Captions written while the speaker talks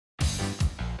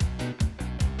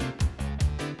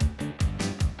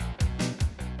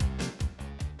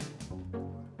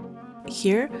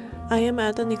Here, I am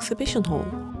at an exhibition hall.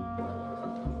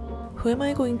 Who am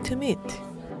I going to meet?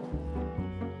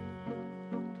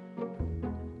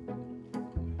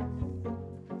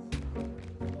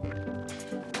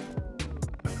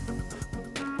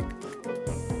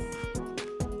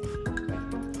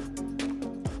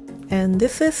 And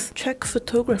this is Czech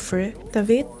photographer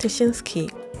David Tesinsky,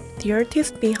 the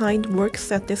artist behind works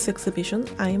at this exhibition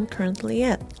I am currently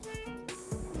at.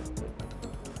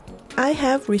 I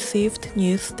have received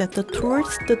news that the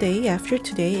Towards the Day After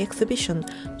Today exhibition,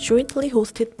 jointly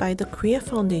hosted by the Korea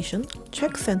Foundation,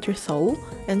 Czech Center Seoul,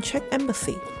 and Czech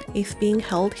Embassy, is being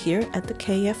held here at the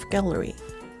KF갤러리.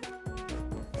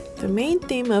 The main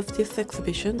theme of this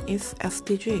exhibition is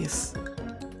SDGs.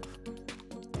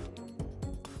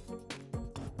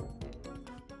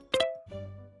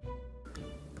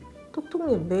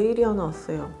 톡톡님 메일이 하나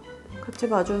왔어요. 같이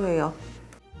봐주세요.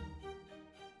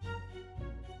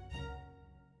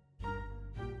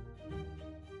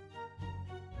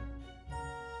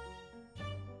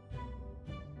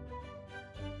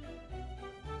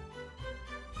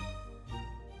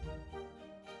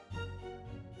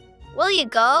 Will you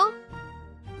go?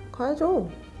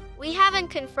 가야죠. We haven't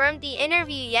confirmed the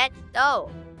interview yet, though.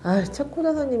 아, 체코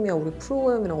대사님이야 우리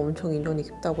프로그램이랑 엄청 인연이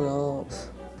깊다고요.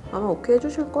 아마 오케이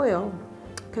해주실 거예요.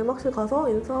 개막식 가서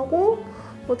인사하고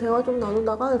뭐 대화 좀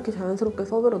나누다가 이렇게 자연스럽게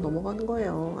서버로 넘어가는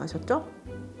거예요. 아셨죠?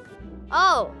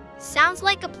 Oh, sounds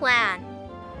like a plan.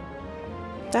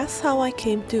 That's how I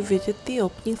came to visit the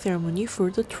opening ceremony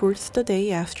for the Towards the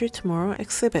Day After Tomorrow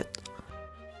exhibit.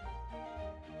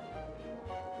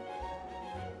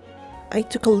 I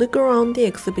took a look around the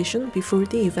exhibition before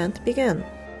the event began.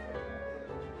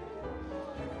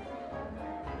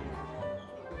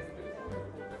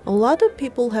 A lot of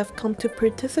people have come to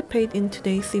participate in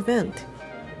today's event.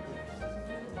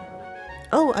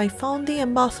 Oh, I found the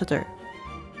ambassador.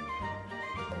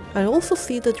 I also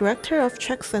see the director of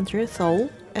Czech Center Seoul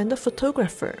and the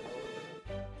photographer.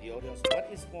 The audience, what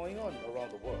is going on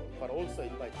around the world, but also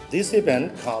invite. This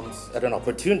event comes at an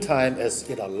opportune time as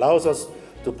it allows us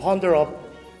to ponder up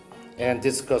and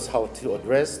discuss how to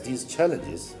address these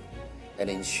challenges and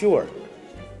ensure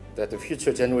that the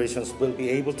future generations will be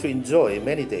able to enjoy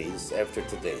many days after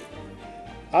today.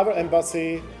 Our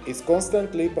embassy is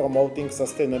constantly promoting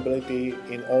sustainability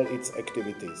in all its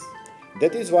activities.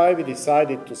 That is why we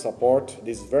decided to support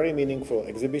this very meaningful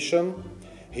exhibition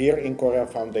here in Korea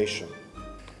Foundation.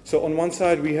 So on one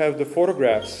side we have the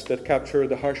photographs that capture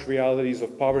the harsh realities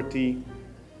of poverty,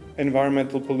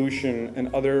 environmental pollution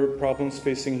and other problems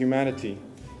facing humanity.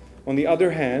 On the other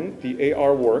hand, the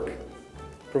AR work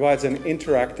provides an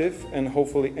interactive and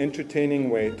hopefully entertaining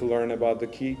way to learn about the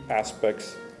key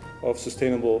aspects of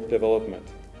sustainable development.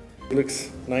 It looks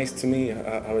nice to me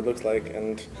how it looks like,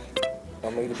 and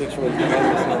I'll make the picture with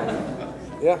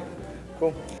you. Yeah,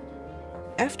 cool.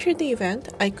 After the event,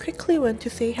 I quickly went to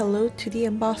say hello to the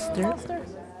ambassador.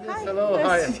 Hi. Hello,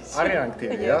 hi, Ariane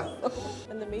here, yeah?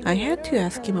 I had to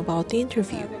ask him about the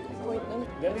interview.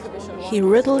 He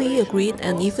readily agreed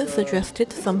and even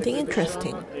suggested something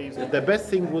interesting. The best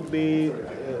thing would be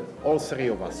all three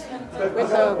of us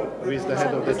with the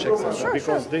head of the Czech Center,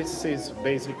 because this is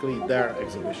basically their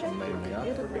exhibition mainly.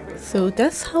 Yeah? So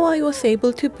that's how I was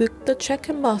able to book the Czech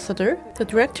ambassador, the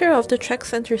director of the Czech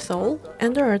Center Seoul,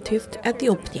 and the artist at the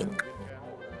opening.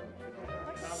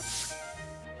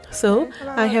 So,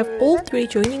 I have all three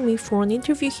joining me for an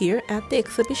interview here at the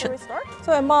exhibition.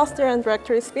 So, ambassador and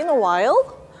director, it's been a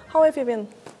while. How have you been?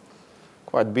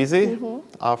 Quite busy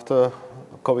after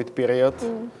COVID period.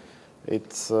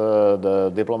 It's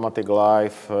the diplomatic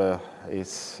life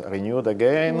is renewed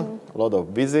again. A lot of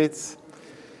visits,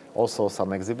 also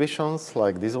some exhibitions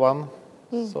like this one.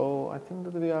 So I think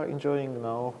that we are enjoying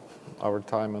now our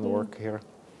time and work here.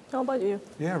 How about you?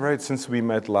 Yeah, right. Since we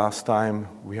met last time,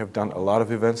 we have done a lot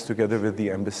of events together with the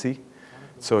embassy.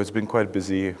 So it's been quite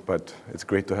busy, but it's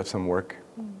great to have some work.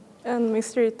 And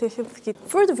Mr. Těšínský,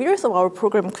 for the viewers of our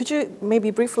program, could you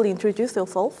maybe briefly introduce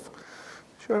yourself?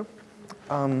 Sure.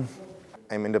 I'm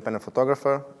an independent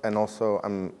photographer, and also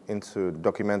I'm into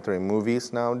documentary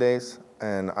movies nowadays.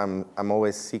 And I'm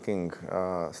always seeking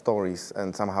stories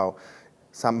and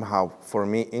somehow for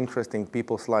me interesting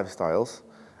people's lifestyles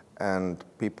and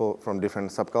people from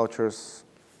different subcultures.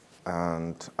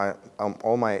 And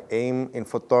all my aim in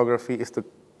photography is to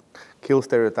kill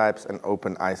stereotypes and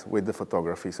open eyes with the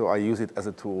photography. So I use it as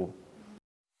a tool.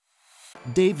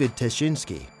 David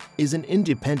Těšínský is an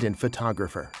independent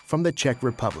photographer from the Czech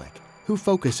Republic who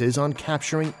focuses on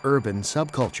capturing urban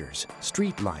subcultures,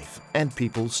 street life, and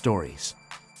people's stories.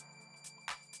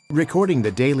 Recording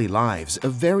the daily lives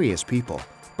of various people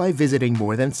By visiting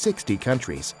more than 60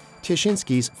 countries,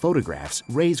 Těšínský's photographs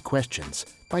raise questions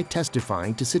by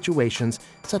testifying to situations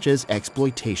such as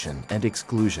exploitation and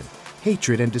exclusion,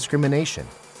 hatred and discrimination,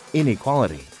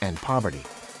 inequality and poverty.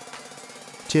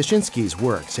 Těšínský's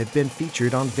works have been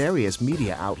featured on various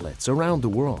media outlets around the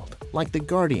world, like The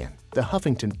Guardian, The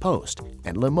Huffington Post,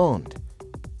 and Le Monde.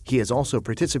 He has also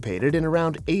participated in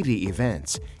around 80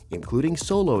 events, including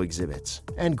solo exhibits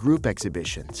and group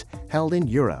exhibitions held in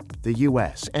Europe, the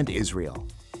US, and Israel.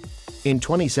 In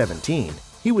 2017,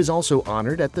 he was also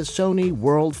honored at the Sony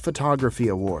World Photography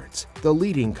Awards, the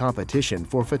leading competition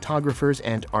for photographers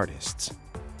and artists.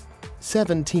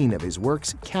 17 of his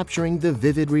works capturing the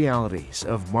vivid realities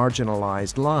of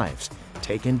marginalized lives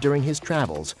taken during his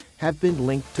travels have been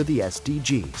linked to the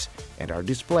SDGs and are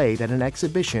displayed at an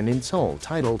exhibition in Seoul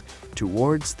titled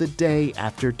Towards the Day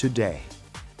After Today.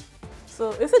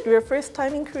 So is it your first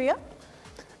time in Korea?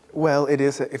 Well, it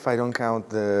is if I don't count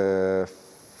the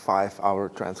 5-hour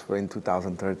transfer in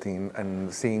 2013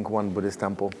 and seeing one Buddhist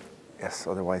temple. Yes,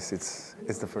 otherwise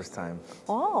it's the first time.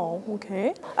 Oh,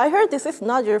 okay. I heard this is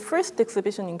not your first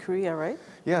exhibition in Korea, right?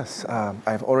 Yes,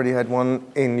 I've already had one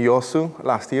in Yosu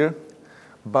last year,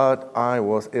 but I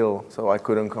was ill, so I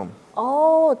couldn't come.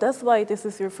 Oh, that's why this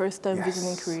is your first time Yes.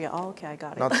 visiting Korea. Oh, okay, I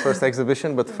got it. Not first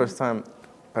exhibition, but first time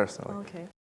personally. Okay.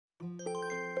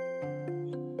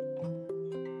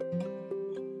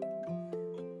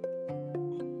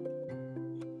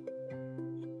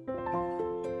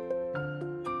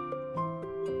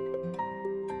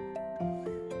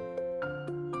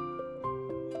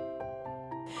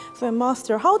 So,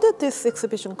 Master, how did this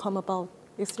exhibition come about?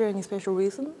 Is there any special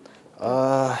reason?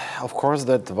 Of course,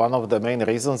 that one of the main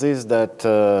reasons is that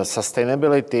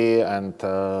sustainability and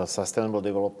sustainable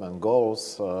development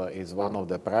goals is one of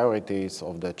the priorities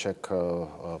of the Czech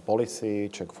policy,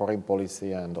 Czech foreign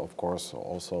policy, and of course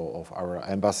also of our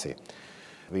embassy.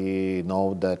 We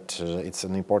know that it's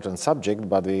an important subject,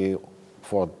 but to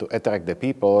attract the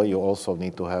people, you also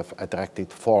need to have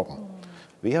attractive form.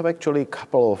 We have actually a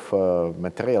couple of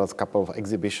materials, couple of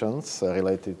exhibitions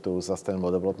related to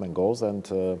sustainable development goals, and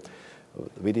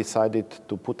we decided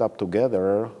to put up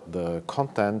together the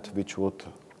content which would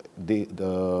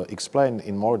explain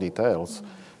in more details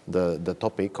the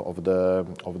topic of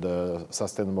the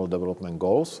sustainable development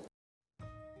goals.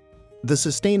 The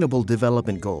Sustainable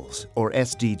Development Goals, or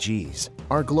SDGs,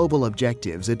 are global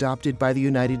objectives adopted by the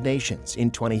United Nations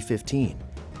in 2015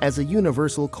 as a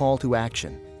universal call to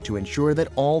action to ensure that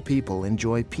all people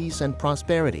enjoy peace and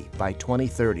prosperity by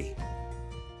 2030.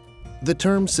 The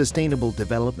term sustainable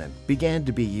development began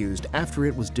to be used after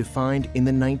it was defined in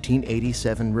the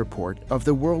 1987 report of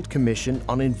the World Commission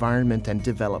on Environment and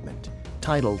Development,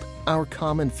 titled Our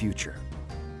Common Future.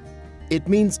 It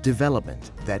means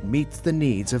development that meets the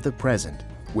needs of the present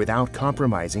without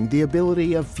compromising the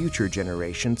ability of future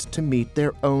generations to meet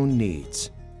their own needs.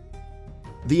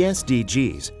 The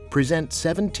SDGs present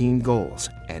 17 goals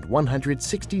and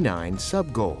 169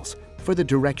 sub-goals for the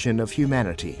direction of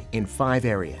humanity in 5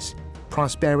 areas: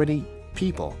 prosperity,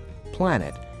 people,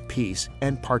 planet, peace,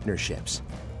 and partnerships,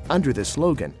 under the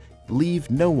slogan, "Leave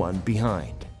no one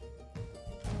behind."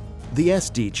 The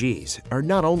SDGs are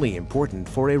not only important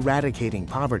for eradicating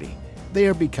poverty, they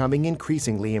are becoming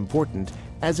increasingly important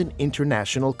as an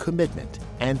international commitment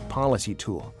and policy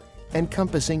tool,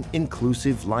 encompassing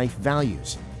inclusive life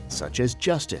values such as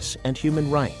justice and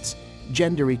human rights,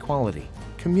 gender equality,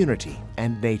 community,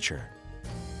 and nature.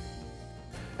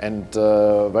 And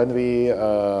when we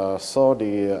saw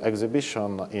the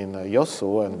exhibition in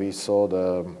Yosu and we saw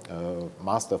the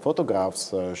master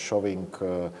photographs showing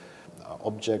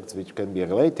objects which can be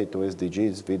related to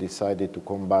SDGs, we decided to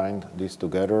combine these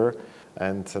together,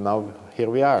 and now here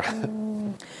we are.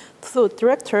 So,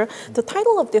 Director, the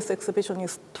title of this exhibition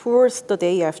is Towards the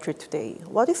Day After Today.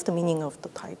 What is the meaning of the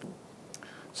title?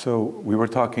 So we were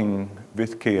talking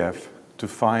with KF to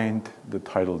find the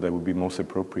title that would be most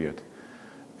appropriate.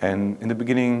 And in the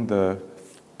beginning, the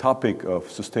topic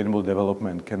of sustainable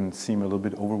development can seem a little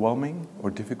bit overwhelming or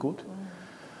difficult.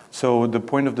 So the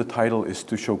point of the title is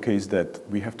to showcase that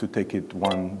we have to take it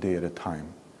one day at a time.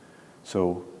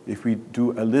 So if we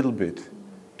do a little bit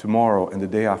tomorrow and the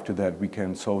day after that, we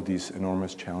can solve these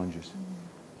enormous challenges.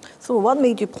 So what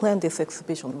made you plan this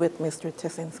exhibition with Mr.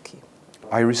 Tesinsky?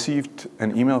 I received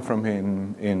an email from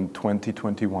him in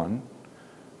 2021,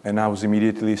 and I was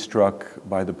immediately struck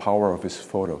by the power of his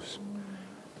photos.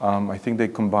 I think they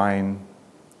combine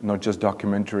not just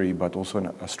documentary, but also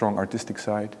a strong artistic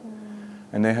side.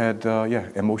 And they had,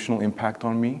 emotional impact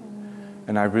on me.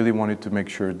 And I really wanted to make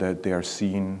sure that they are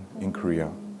seen in Korea.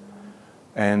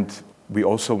 And we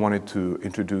also wanted to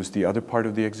introduce the other part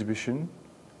of the exhibition,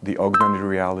 the augmented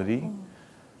reality.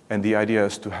 And the idea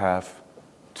is to have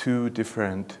two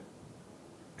different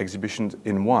exhibitions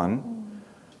in one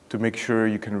to make sure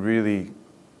you can really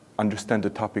understand the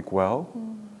topic well.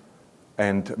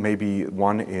 And maybe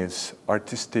one is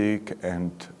artistic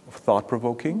and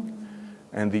thought-provoking,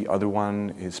 and the other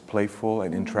one is playful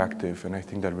and interactive, and I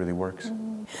think that really works.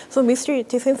 So, Mr.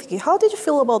 Tesinsky, how did you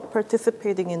feel about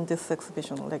participating in this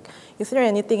exhibition? Like, is there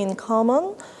anything in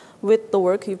common with the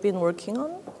work you've been working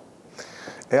on?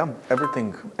 Yeah,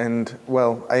 everything. And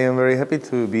well, I am very happy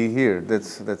to be here.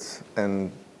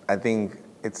 And I think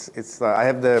I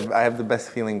have the best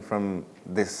feeling from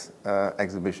this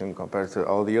exhibition compared to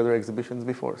all the other exhibitions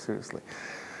before. Seriously,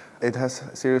 it has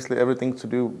seriously everything to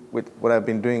do with what I've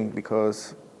been doing,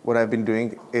 because what I've been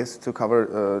doing is to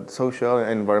cover social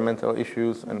and environmental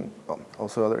issues and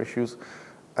also other issues,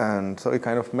 and so it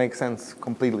kind of makes sense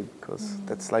completely, because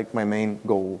that's like my main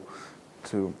goal,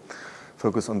 to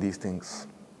focus on these things.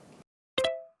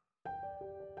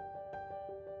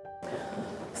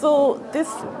 So this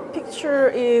picture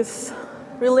is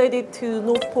related to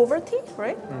no poverty,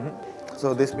 right?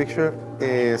 So this picture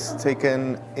is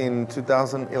taken in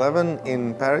 2011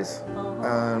 in Paris.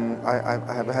 I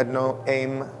have had no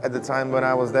aim at the time when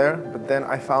I was there, but then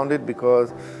I found it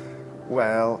because,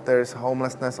 well, there's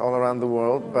homelessness all around the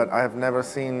world, but I have never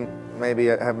seen,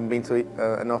 maybe I haven't been to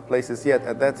enough places yet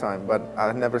at that time, but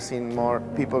I've never seen more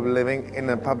people living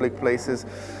in public places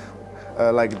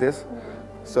like this.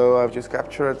 So I've just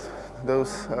captured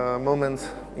those moments,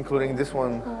 including this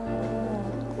one.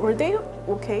 Were they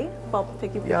okay about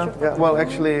taking pictures? Yeah. Well,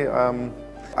 actually,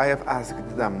 I have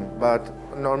asked them, but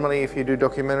normally if you do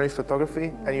documentary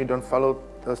photography and you don't follow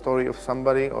the story of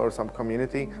somebody or some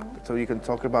community, so you can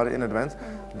talk about it in advance,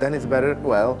 then it's better.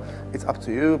 Well, it's up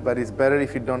to you, but it's better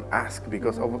if you don't ask,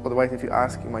 because otherwise if you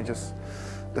ask, you might just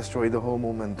destroy the whole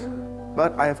moment.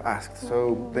 But I have asked,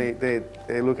 so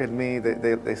they look at me,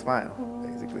 they smile,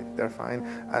 basically. They're fine.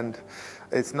 And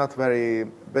it's not very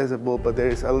visible, but there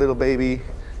is a little baby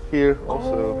here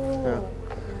also.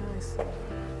 Nice.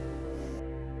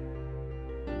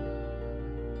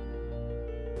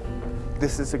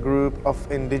 This is a group of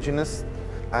indigenous,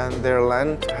 and their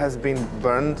land has been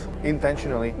burned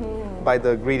intentionally by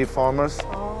the greedy farmers.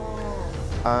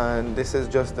 And this is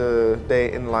just a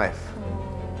day in life.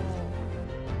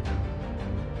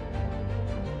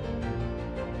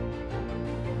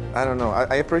 I don't know,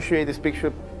 I appreciate this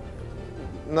picture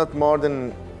not more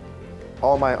than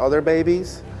all my other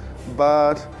babies,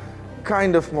 but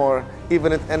kind of more.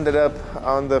 Even it ended up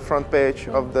on the front page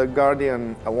of The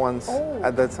Guardian once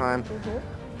at that time.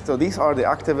 So these are the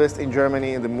activists in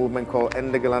Germany in the movement called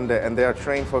Ende Gelände, and they are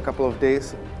trained for a couple of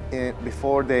days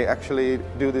before they actually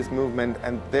do this movement.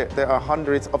 And there are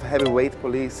hundreds of heavyweight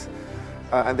police,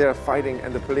 and they are fighting,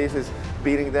 and the police is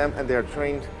beating them, and they are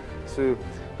trained to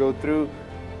go through.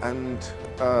 And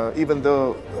even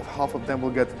though half of them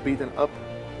will get beaten up,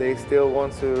 they still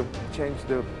want to change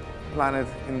the planet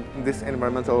in this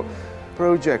environmental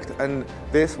project. And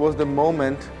this was the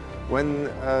moment when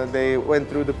they went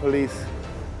through the police.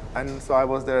 And so I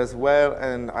was there as well,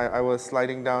 and I was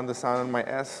sliding down the sun on my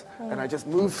ass, and I just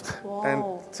moved and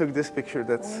took this picture.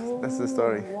 That's the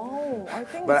story. Wow,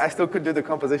 but I still could do the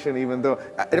composition, even though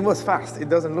it was fast. It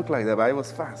doesn't look like that, but it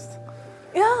was fast.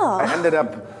 Yeah. I ended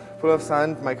up full of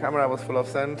sand. My camera was full of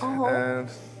sand, and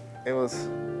it was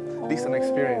a decent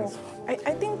experience.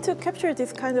 I think to capture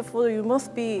this kind of photo,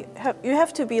 you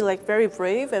have to be like very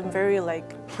brave and very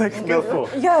like skillful.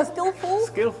 Yeah, skillful.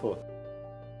 Skillful.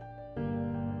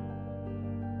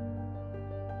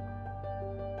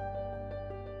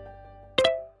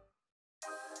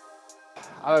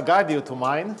 I'll guide you to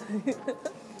mine.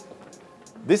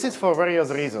 This is for various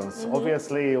reasons.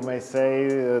 Obviously, you may say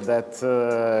that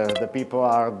the people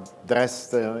are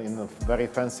dressed in a very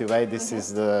fancy way. This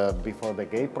is before the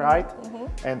Gay Pride.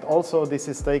 And also this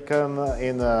is taken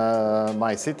in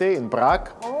my city, in Prague.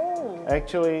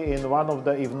 Actually, in one of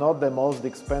the, if not the most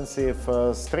expensive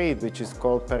street, which is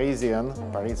called Paris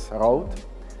Road.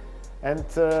 And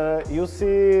you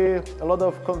see a lot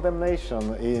of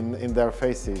condemnation in their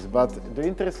faces. But the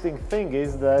interesting thing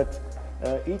is that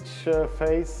each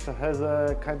face has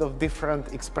a kind of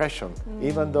different expression,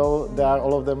 even though they are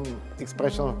all of them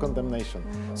expression of condemnation.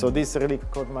 So this really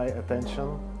caught my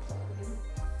attention.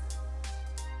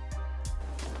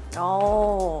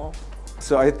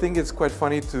 So I think it's quite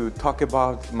funny to talk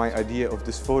about my idea of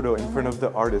this photo in front of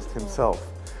the artist himself.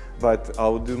 But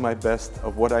I'll do my best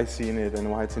of what I see in it and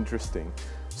why it's interesting.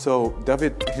 So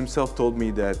David himself told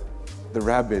me that the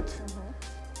rabbit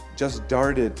just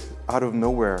darted out of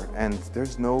nowhere, and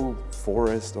there's no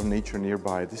forest or nature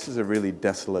nearby. This is a really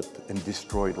desolate and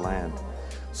destroyed land.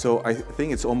 So I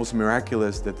think it's almost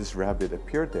miraculous that this rabbit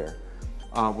appeared there.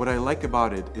 What I like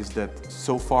about it is that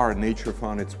so far nature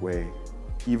found its way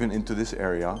even into this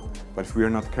area, but if we are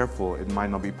not careful, it might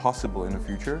not be possible in the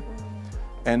future.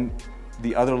 And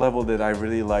the other level that I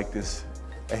really like is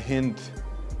a hint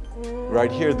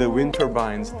right here, the wind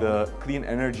turbines, the clean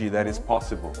energy that is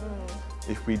possible.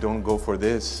 If we don't go for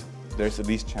this, there's at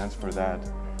least chance for that.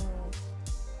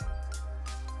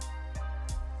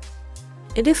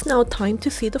 It is now time to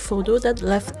see the photo that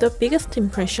left the biggest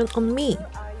impression on me.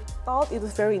 I thought it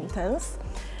was very intense,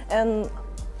 and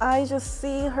I just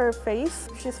see her face.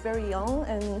 She's very young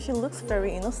and she looks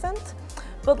very innocent,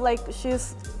 but like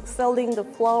she's selling the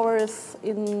flowers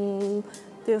in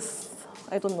this,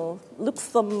 I don't know, looks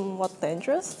somewhat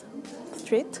dangerous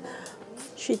street.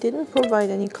 She didn't provide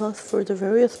any cause for the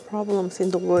various problems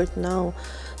in the world now,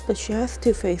 but she has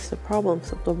to face the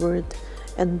problems of the world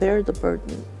and bear the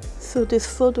burden. So this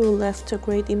photo left a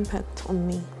great impact on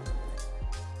me.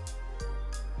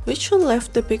 Which one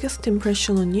left the biggest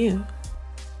impression on you?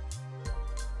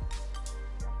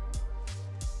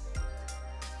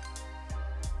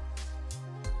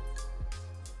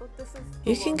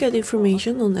 You can get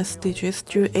information on SDGs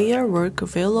through AR work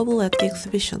available at the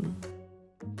exhibition.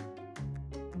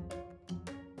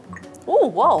 Oh,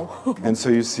 wow! And so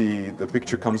you see the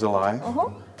picture comes alive,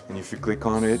 and if you click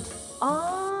on it,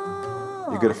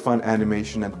 you get a fun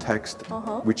animation and text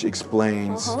which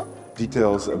explains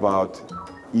details about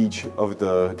each of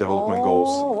the development goals.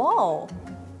 Oh, wow!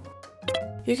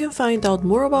 You can find out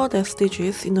more about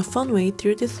SDGs in a fun way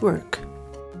through this work.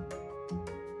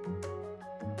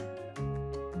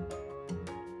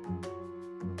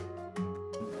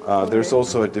 There's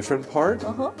also a different part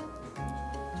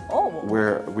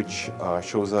which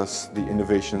shows us the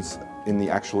innovations in the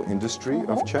actual industry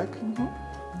of Czech.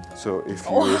 So if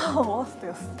you what's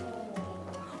this?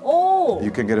 Oh!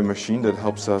 You can get a machine that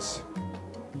helps us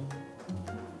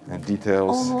and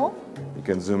details. You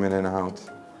can zoom in and out.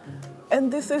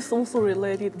 And this is also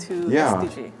related to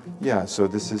SDG. Yeah, so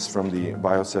this is from the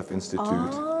Biosef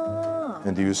Institute.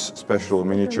 And they use special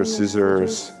miniature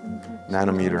scissors,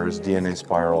 nanometers, DNA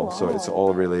spiral, so it's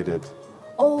all related.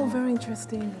 Oh, very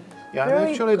interesting. Yeah, and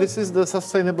actually this is the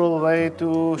sustainable way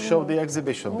to show the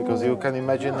exhibition, because you can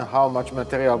imagine how much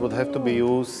material would have to be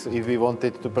used if we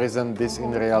wanted to present this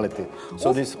in reality.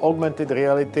 So this augmented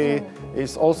reality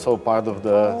is also part of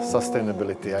the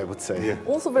sustainability, I would say.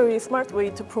 Also very smart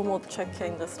way to promote Czech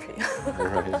industry.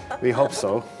 We hope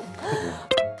so.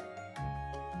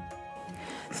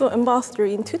 So, Ambassador,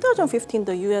 in 2015,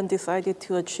 the UN decided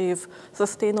to achieve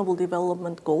Sustainable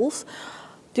Development Goals.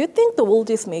 Do you think the world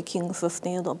is making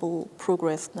sustainable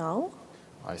progress now?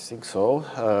 I think so.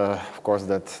 Of course,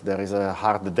 that there is a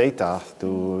hard data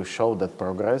to show that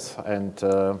progress, and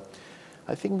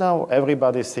I think now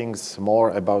everybody thinks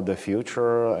more about the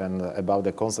future and about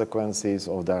the consequences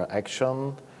of their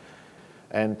action.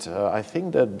 And I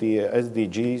think that the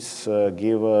SDGs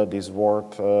give this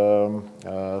work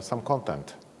some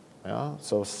content,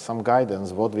 so some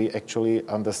guidance, what we actually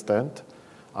understand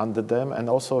under them, and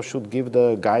also should give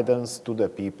the guidance to the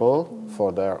people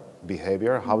for their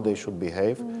behavior, how they should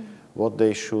behave, what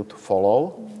they should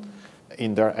follow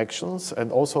in their actions,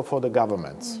 and also for the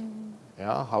governments,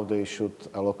 how they should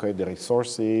allocate the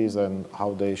resources and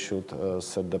how they should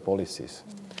set the policies.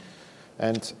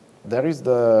 And there is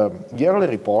the yearly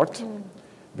report,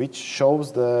 which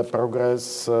shows the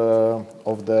progress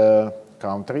of the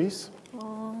countries.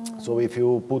 So if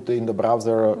you put in the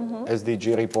browser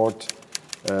SDG report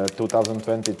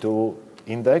 2022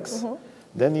 index,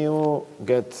 then you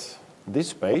get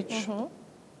this page.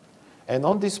 And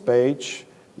on this page,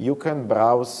 you can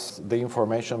browse the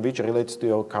information which relates to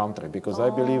your country, because I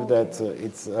believe that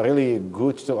it's really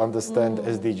good to understand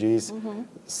SDGs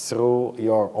through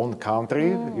your own country.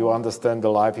 You understand the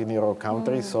life in your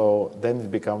country, so then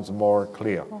it becomes more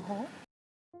clear.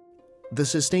 The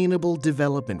Sustainable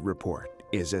Development Report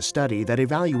is a study that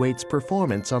evaluates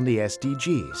performance on the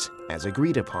SDGs as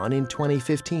agreed upon in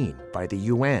 2015 by the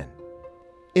UN.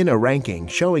 In a ranking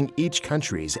showing each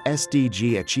country's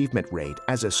SDG achievement rate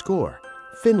as a score,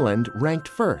 Finland ranked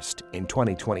first in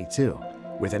 2022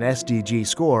 with an SDG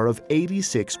score of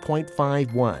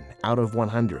 86.51 out of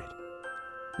 100.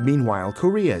 Meanwhile,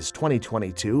 Korea's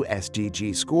 2022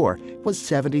 SDG score was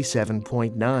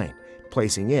 77.9,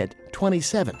 placing it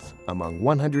 27th among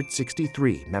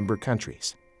 163 member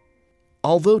countries.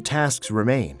 Although tasks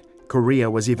remain, Korea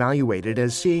was evaluated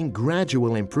as seeing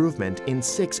gradual improvement in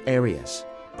 6 areas: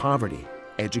 poverty,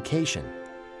 education,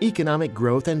 economic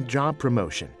growth and job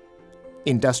promotion,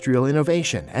 industrial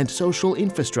innovation and social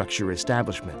infrastructure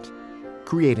establishment,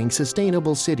 creating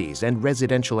sustainable cities and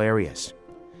residential areas,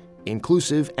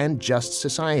 inclusive and just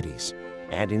societies,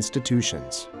 and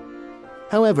institutions.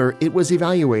 However, it was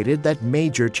evaluated that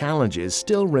major challenges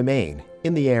still remain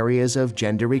in the areas of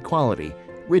gender equality,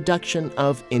 reduction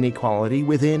of inequality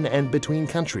within and between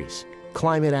countries,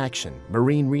 climate action,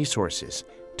 marine resources,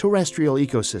 terrestrial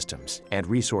ecosystems and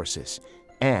resources,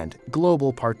 and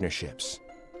global partnerships.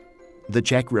 The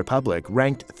Czech Republic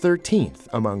ranked 13th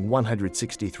among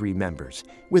 163 members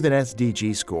with an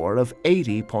SDG score of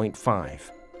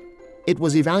 80.5. It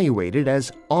was evaluated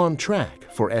as on track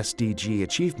for SDG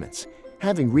achievements,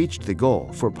 having reached the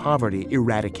goal for poverty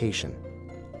eradication.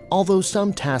 Although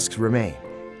some tasks remain,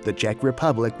 the Czech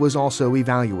Republic was also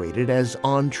evaluated as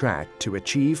on track to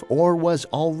achieve or was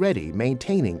already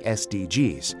maintaining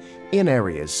SDGs in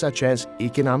areas such as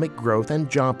economic growth and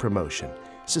job promotion,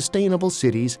 sustainable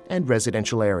cities and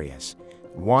residential areas,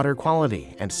 water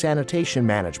quality and sanitation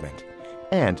management,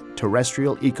 and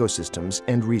terrestrial ecosystems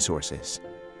and resources.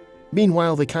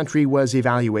 Meanwhile, the country was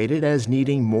evaluated as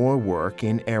needing more work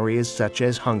in areas such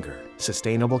as hunger,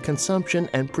 sustainable consumption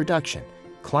and production,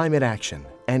 climate action,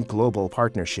 and global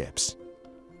partnerships.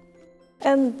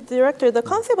 And Director, the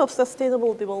concept of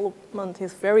sustainable development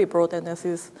is very broad and, as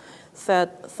you said,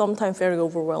 sometimes very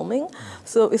overwhelming.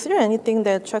 So is there anything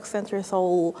that Czech Center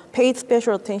Seoul paid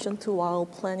special attention to while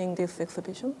planning this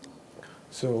exhibition?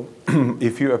 So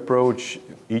if you approach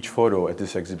each photo at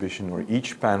this exhibition or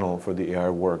each panel for the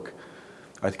AR work,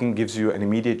 I think it gives you an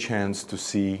immediate chance to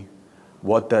see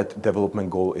what that development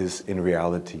goal is in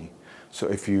reality. So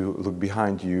if you look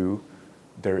behind you,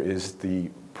 there is the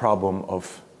problem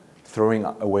of throwing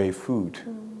away food,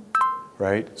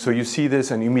 right? So you see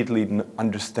this and immediately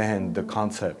understand the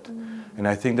concept. And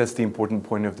I think that's the important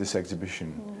point of this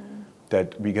exhibition,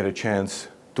 that we get a chance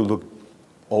to look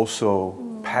also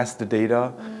past the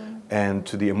data and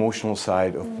to the emotional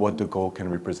side of what the goal can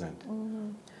represent.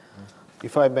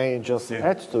 If I may just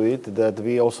add to it, that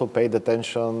we also paid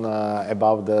attention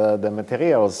about the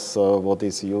materials, what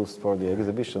is used for the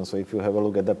exhibition. So if you have a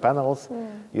look at the panels,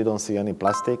 you don't see any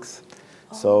plastics.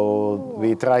 So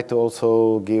we try to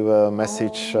also give a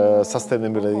message,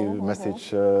 sustainability message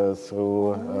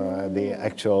through the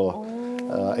actual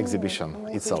exhibition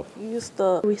itself. We use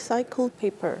the recycled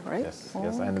paper, right? Yes,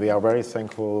 yes, and we are very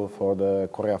thankful for the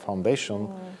Korea Foundation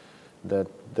that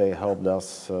they helped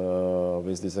us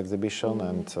with this exhibition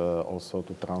and also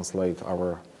to translate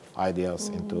our ideas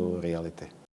into reality.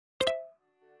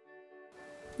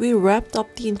 We wrapped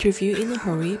up the interview in a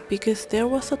hurry because there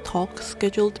was a talk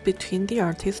scheduled between the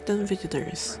artist and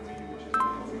visitors.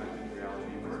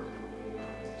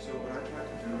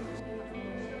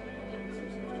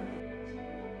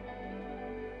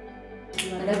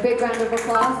 And a big round of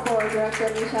applause for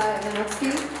Director Michal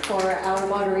Emanovsky for our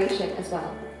moderation as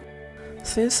well.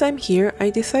 Since I'm here, I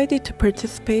decided to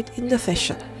participate in the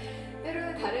session.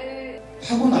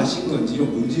 타고나신 건지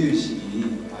이런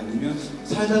문제의식이 아니면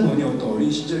살다 보니 어떤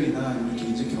어린 시절이나 아니면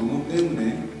개인적 경험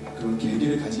때문에 그런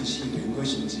계기를 가지시게 된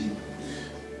것인지.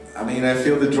 I mean, I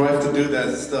feel the drive to do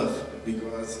that stuff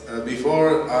because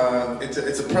before it's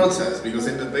a process. Because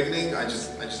in the beginning, I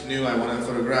just knew I want to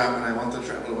photograph and I want to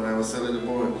travel when I was still a little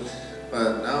boy.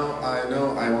 But now I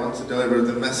know I want to deliver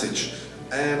the message,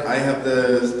 and I have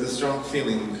the strong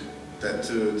feeling that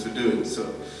to do it. So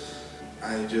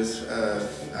I just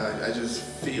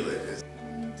feel it.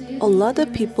 A lot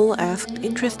of people asked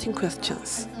interesting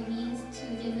questions.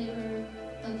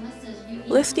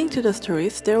 Listening to the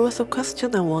stories, there was a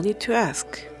question I wanted to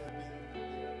ask.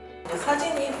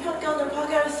 사진이 편견을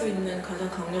파괴할 수 있는 가장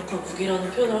강력한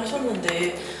무기라는 표현을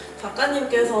하셨는데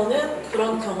작가님께서는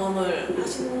그런 경험을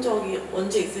하신 적이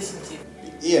언제 있으신지?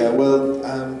 Yeah, well,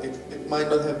 it might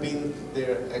not have been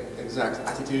their exact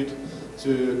attitude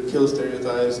to kill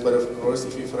stereotypes, but of course,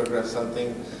 if you photograph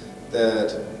something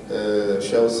that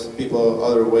shows people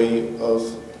other way of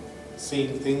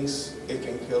seeing things, it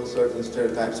can kill certain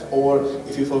stereotypes. Or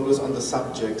if you focus on the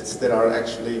subjects that are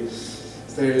actually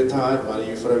stereotyped, but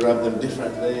you photograph them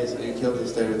differently, so you kill the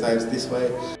stereotypes this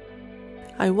way.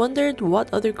 I wondered what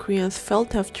other Koreans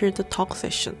felt after the talk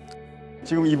session.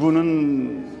 지금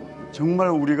이분은 정말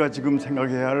우리가 지금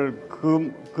생각해야 할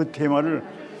그 테마를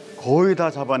거의 다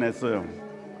잡아냈어요.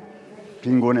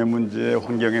 빈곤의 문제,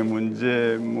 환경의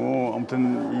문제, 뭐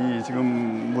아무튼 이 지금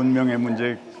문명의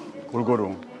문제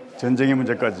골고루 전쟁의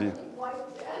문제까지.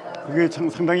 그게 참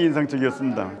상당히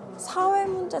인상적이었습니다. 사회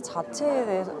문제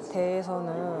자체에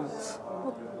대해서는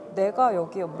내가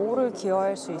여기에 뭐를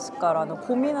기여할 수 있을까라는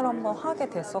고민을 한번 하게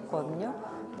됐었거든요.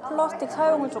 플라스틱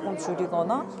사용을 조금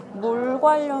줄이거나 물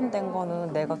관련된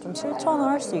거는 내가 좀 실천을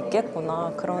할 수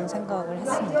있겠구나 그런 생각을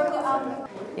했습니다.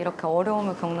 이렇게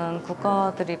어려움을 겪는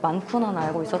국가들이 많구나는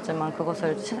알고 있었지만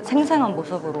그것을 생생한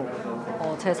모습으로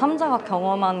제3자가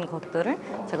경험한 것들을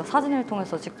제가 사진을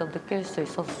통해서 직접 느낄 수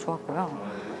있어서 좋았고요.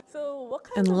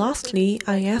 And lastly,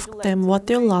 I asked them what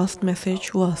their last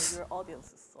message was.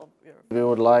 We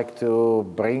would like to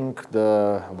bring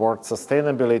the word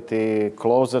sustainability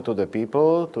closer to the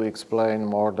people, to explain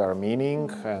more their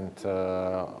meaning and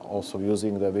also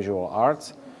using the visual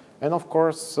arts. And of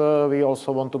course, we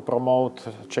also want to promote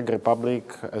Czech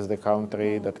Republic as the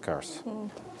country that cares.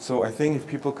 So I think if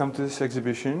people come to this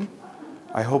exhibition,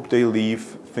 I hope they leave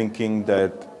thinking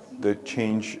that the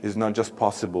change is not just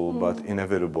possible, but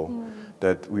inevitable.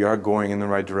 That we are going in the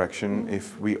right direction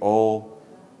if we all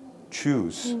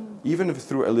choose, even if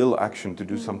through a little action to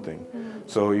do something.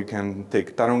 So you can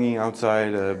take tarongi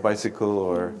outside, a bicycle,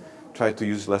 or try to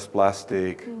use less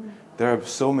plastic. There are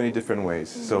so many different ways.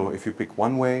 So if you pick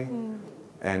one way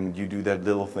and you do that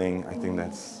little thing, I think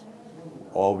that's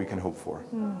all we can hope for.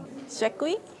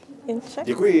 Děkuji in Czech?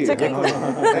 Děkuji.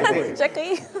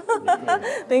 Děkuji.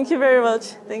 Thank you very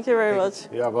much. Thank you very much.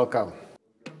 You are welcome.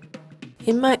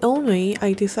 In my own way,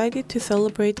 I decided to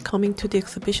celebrate coming to the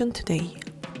exhibition today.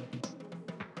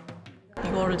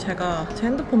 이거를 제가 제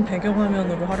핸드폰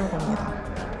배경화면으로 하려고 합니다.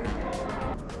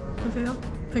 보세요?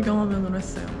 배경화면으로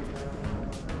했어요.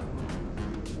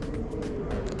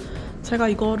 제가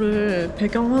이거를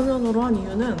배경화면으로 한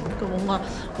이유는 또 뭔가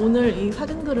오늘 이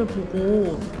사진들을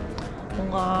보고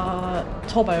뭔가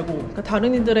저 말고 그러니까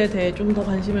다른 이들에 대해 좀 더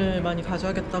관심을 많이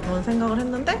가져야겠다 그런 생각을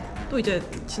했는데 또 이제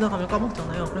지나가면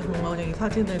까먹잖아요. 그래서 뭔가 그냥 이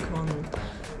사진을 그런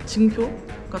징표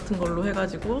같은 걸로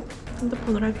해가지고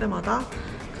핸드폰을 할 때마다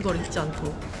그걸 잊지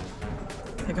않도록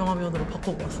배경화면으로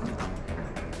바꿔보았습니다.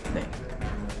 네.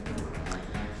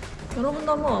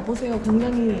 여러분도 한번 와보세요.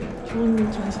 굉장히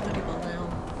좋은 전시들이 많아요.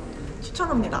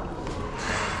 추천합니다.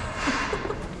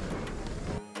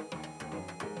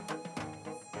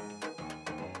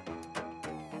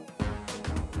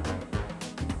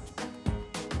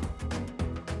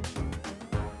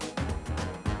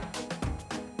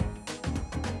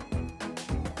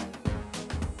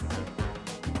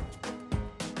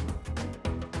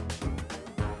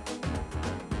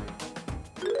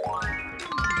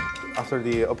 After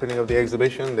the opening of the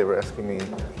exhibition, they were asking me,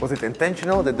 was it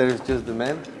intentional that there's just the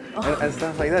men? And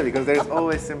stuff like that, because there's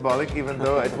always symbolic, even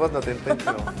though it was not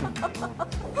intentional.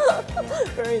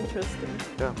 Very interesting.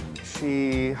 Yeah.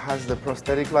 She has the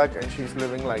prosthetic leg and she's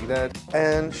living like that.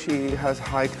 And she has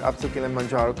hiked up to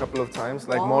Kilimanjaro a couple of times,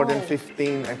 like more than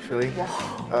 15 actually,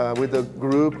 with a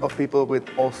group of people with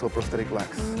also prosthetic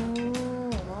legs.